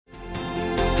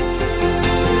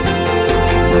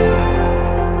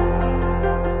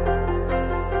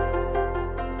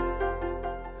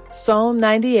Psalm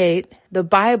 98, the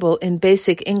Bible in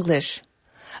Basic English.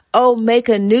 Oh, make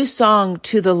a new song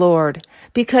to the Lord,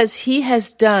 because he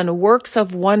has done works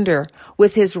of wonder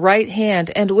with his right hand,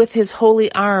 and with his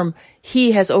holy arm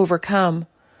he has overcome.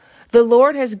 The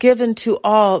Lord has given to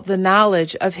all the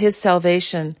knowledge of his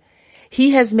salvation.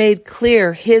 He has made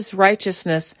clear his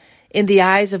righteousness in the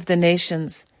eyes of the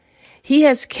nations. He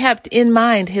has kept in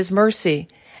mind his mercy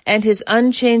and his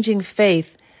unchanging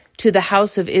faith to the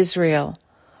house of Israel.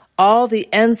 All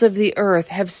the ends of the earth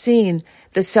have seen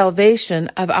the salvation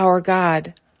of our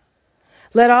God.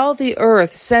 Let all the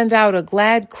earth send out a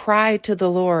glad cry to the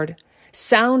Lord,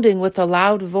 sounding with a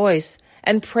loud voice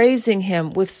and praising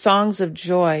him with songs of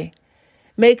joy.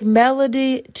 Make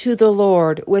melody to the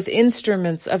Lord with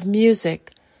instruments of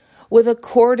music, with a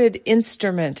corded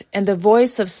instrument and the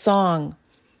voice of song,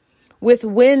 with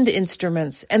wind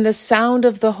instruments and the sound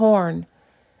of the horn.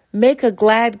 Make a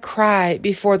glad cry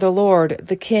before the Lord,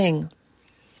 the King.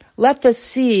 Let the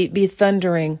sea be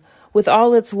thundering with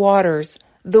all its waters,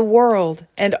 the world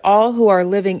and all who are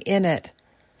living in it.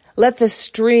 Let the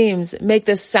streams make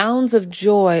the sounds of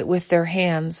joy with their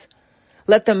hands.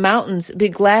 Let the mountains be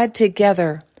glad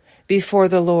together before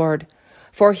the Lord,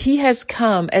 for he has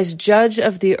come as judge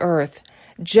of the earth,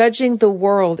 judging the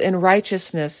world in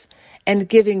righteousness and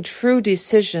giving true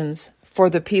decisions for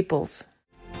the peoples.